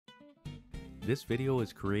This video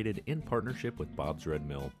is created in partnership with Bob's Red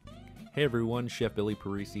Mill. Hey everyone, Chef Billy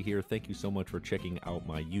Parisi here. Thank you so much for checking out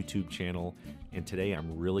my YouTube channel. And today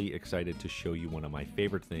I'm really excited to show you one of my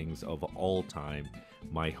favorite things of all time,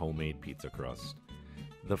 my homemade pizza crust.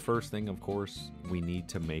 The first thing, of course, we need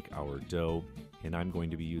to make our dough. And I'm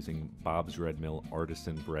going to be using Bob's Red Mill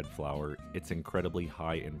Artisan bread flour. It's incredibly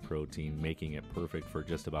high in protein, making it perfect for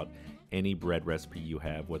just about any bread recipe you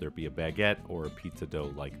have, whether it be a baguette or a pizza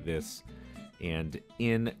dough like this. And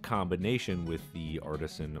in combination with the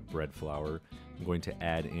Artisan bread flour, I'm going to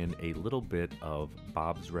add in a little bit of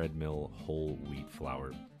Bob's Red Mill whole wheat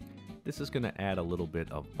flour. This is going to add a little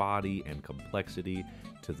bit of body and complexity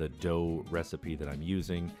to the dough recipe that I'm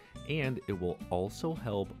using, and it will also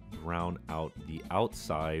help brown out the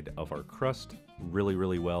outside of our crust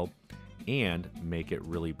really well and make it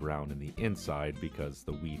really brown in the inside because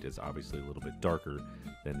the wheat is obviously a little bit darker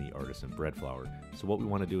than the Artisan bread flour. So what we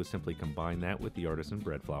want to do is simply combine that with the Artisan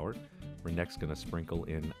bread flour. We're next going to sprinkle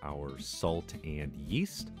in our salt and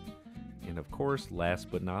yeast. And of course,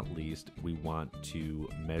 last but not least, we want to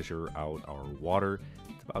measure out our water.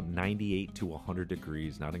 It's about 98 to 100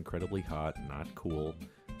 degrees, not incredibly hot, not cool,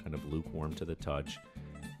 kind of lukewarm to the touch.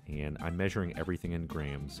 And I'm measuring everything in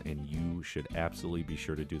grams, and you should absolutely be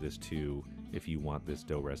sure to do this too if you want this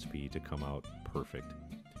dough recipe to come out perfect.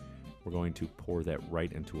 We're going to pour that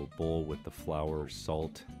right into a bowl with the flour,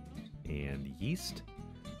 salt, and yeast.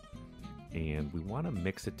 And we want to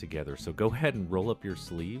mix it together. So go ahead and roll up your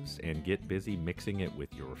sleeves and get busy mixing it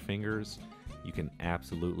with your fingers. You can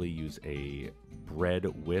absolutely use a bread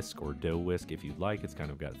whisk or dough whisk if you'd like. It's kind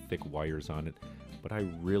of got thick wires on it. But I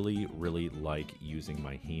really like using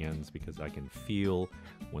my hands because I can feel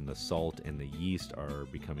when the salt and the yeast are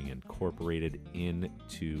becoming incorporated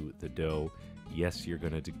into the dough. Yes, you're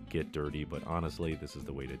going to get dirty, but honestly, this is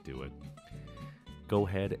the way to do it. Go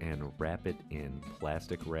ahead and wrap it in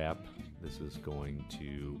plastic wrap. This is going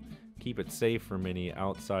to keep it safe from any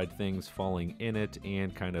outside things falling in it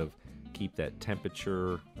and kind of keep that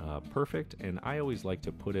temperature perfect. And I always like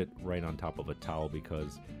to put it right on top of a towel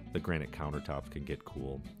because the granite countertops can get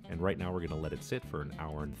cool. And right now we're going to let it sit for an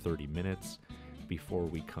hour and 30 minutes before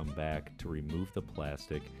we come back to remove the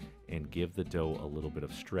plastic and give the dough a little bit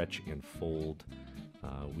of stretch and fold.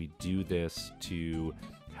 We do this to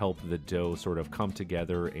help the dough sort of come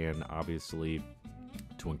together and obviously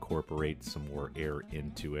to incorporate some more air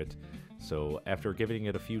into it. So after giving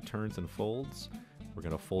it a few turns and folds, we're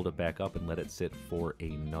going to fold it back up and let it sit for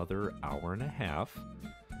another hour and a half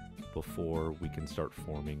before we can start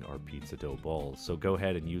forming our pizza dough balls. So go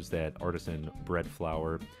ahead and use that Artisan bread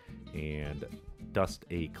flour and dust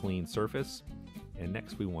a clean surface. And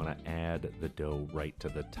next we want to add the dough right to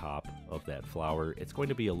the top of that flour. It's going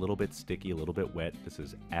to be a little bit sticky, a little bit wet. This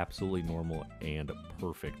is absolutely normal and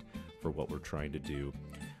perfect for what we're trying to do.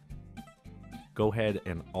 Go ahead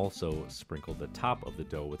and also sprinkle the top of the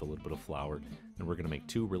dough with a little bit of flour. And we're going to make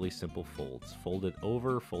two really simple folds. Fold it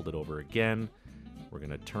over again. We're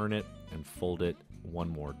going to turn it and fold it one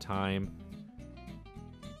more time.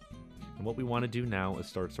 And what we want to do now is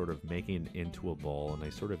start sort of making it into a ball, and I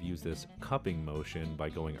sort of use this cupping motion by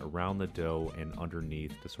going around the dough and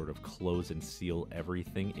underneath to sort of close and seal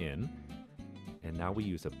everything in. And now we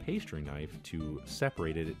use a pastry knife to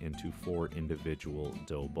separate it into 4 individual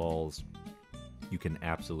dough balls. You can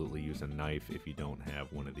absolutely use a knife if you don't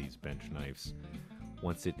have one of these bench knives.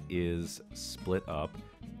 Once it is split up,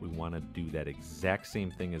 we want to do that exact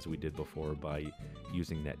same thing as we did before by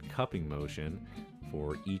using that cupping motion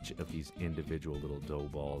for each of these individual little dough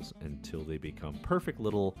balls until they become perfect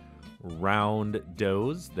little round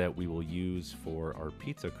doughs that we will use for our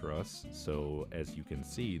pizza crust. So as you can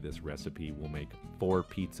see, this recipe will make 4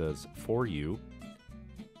 pizzas for you.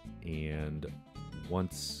 And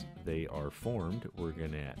once they are formed, we're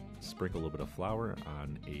going to sprinkle a little bit of flour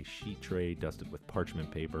on a sheet tray dusted with parchment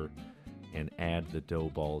paper and add the dough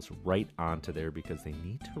balls right onto there because they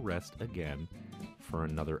need to rest again for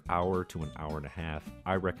another hour to an hour and a half.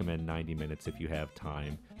 I recommend 90 minutes if you have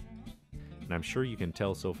time. And I'm sure you can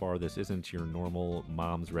tell so far this isn't your normal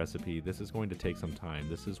mom's recipe. This is going to take some time.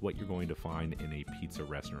 This is what you're going to find in a pizza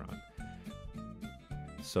restaurant.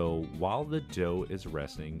 So while the dough is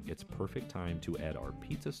resting, it's perfect time to add our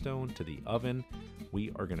pizza stone to the oven.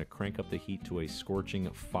 We are going to crank up the heat to a scorching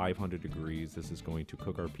 500 degrees. This is going to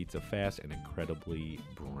cook our pizza fast and incredibly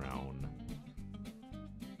brown.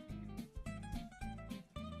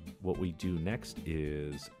 What we do next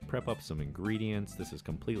is prep up some ingredients. This is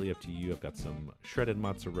completely up to you. I've got some shredded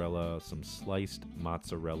mozzarella, some sliced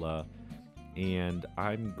mozzarella, And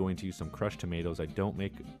I'm going to use some crushed tomatoes. I don't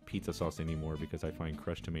make pizza sauce anymore because I find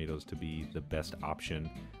crushed tomatoes to be the best option.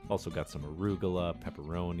 Also got some arugula,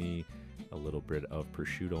 pepperoni, a little bit of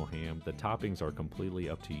prosciutto ham. The toppings are completely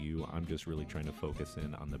up to you. I'm just really trying to focus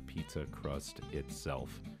in on the pizza crust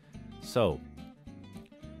itself. So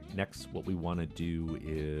next, what we want to do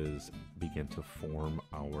is begin to form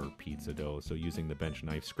our pizza dough. So using the bench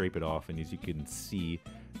knife, scrape it off, and as you can see,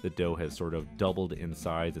 the dough has sort of doubled in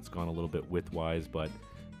size. It's gone a little bit widthwise, but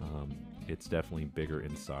it's definitely bigger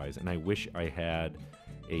in size. And I wish I had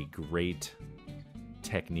a great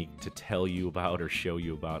technique to tell you about or show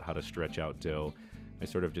you about how to stretch out dough. I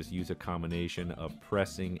sort of just use a combination of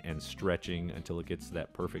pressing and stretching until it gets to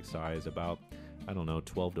that perfect size, about, I don't know,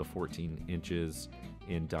 12 to 14 inches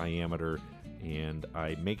in diameter. And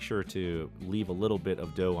I make sure to leave a little bit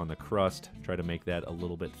of dough on the crust, try to make that a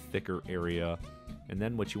little bit thicker area. And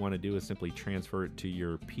then what you want to do is simply transfer it to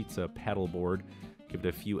your pizza paddle board, give it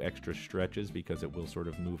a few extra stretches because it will sort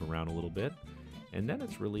of move around a little bit. And then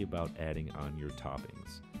it's really about adding on your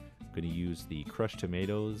toppings. I'm going to use the crushed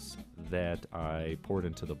tomatoes that I poured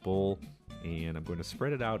into the bowl, and I'm going to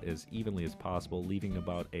spread it out as evenly as possible, leaving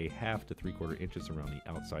about a 1/2 to 3/4 inches around the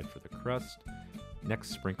outside for the crust.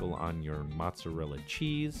 Next, sprinkle on your mozzarella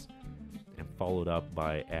cheese, and followed up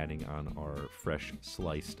by adding on our fresh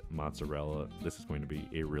sliced mozzarella. This is going to be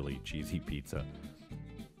a really cheesy pizza.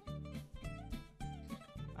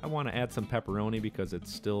 I want to add some pepperoni because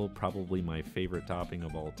it's still probably my favorite topping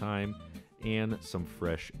of all time, and some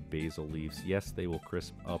fresh basil leaves. Yes, they will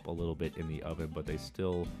crisp up a little bit in the oven, but they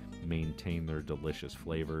still maintain their delicious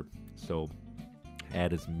flavor. So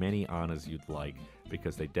add as many on as you'd like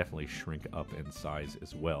because they definitely shrink up in size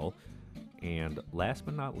as well. And last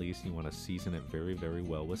but not least, you want to season it very, very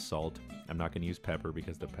well with salt. I'm not going to use pepper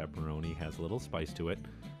because the pepperoni has a little spice to it.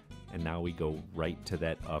 And now we go right to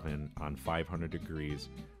that oven on 500 degrees.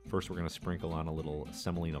 First, we're going to sprinkle on a little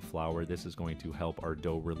semolina flour. This is going to help our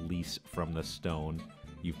dough release from the stone.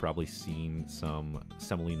 You've probably seen some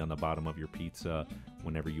semolina on the bottom of your pizza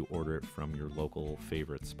whenever you order it from your local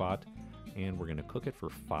favorite spot. And we're going to cook it for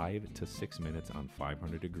 5 to 6 minutes on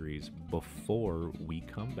 500 degrees before we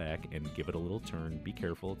come back and give it a little turn. Be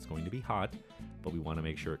careful, it's going to be hot, but we want to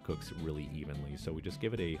make sure it cooks really evenly. So we just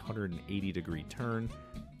give it a 180-degree turn,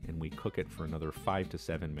 and we cook it for another 5 to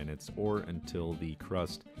 7 minutes, or until the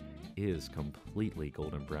crust is completely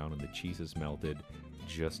golden brown and the cheese is melted,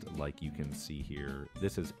 just like you can see here.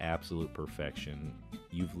 This is absolute perfection.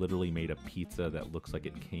 You've literally made a pizza that looks like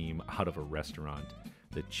it came out of a restaurant.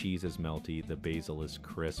 The cheese is melty, the basil is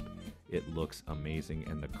crisp, it looks amazing,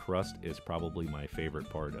 and the crust is probably my favorite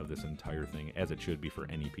part of this entire thing, as it should be for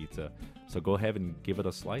any pizza. So go ahead and give it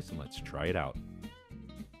a slice and let's try it out.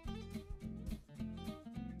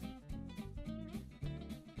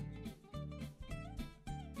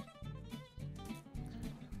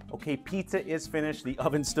 Okay, pizza is finished. The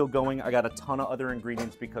oven's still going. I got a ton of other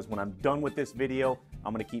ingredients because when I'm done with this video,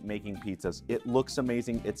 I'm gonna keep making pizzas. It looks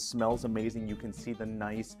amazing. It smells amazing. You can see the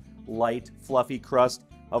nice, light, fluffy crust.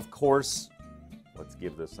 Of course, let's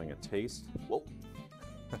give this thing a taste. Whoa.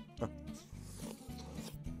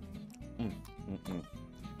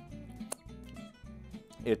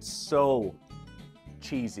 It's so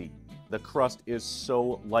cheesy. The crust is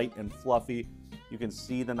so light and fluffy. You can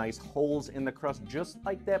see the nice holes in the crust, just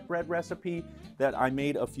like that bread recipe that I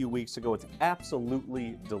made a few weeks ago. It's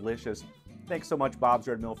absolutely delicious. Thanks so much, Bob's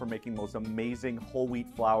Red Mill, for making most amazing whole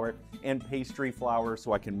wheat flour and pastry flour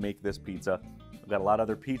so I can make this pizza. I've got a lot of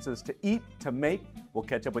other pizzas to eat, to make. We'll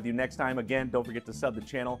catch up with you next time. Again, don't forget to sub the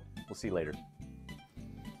channel. We'll see you later.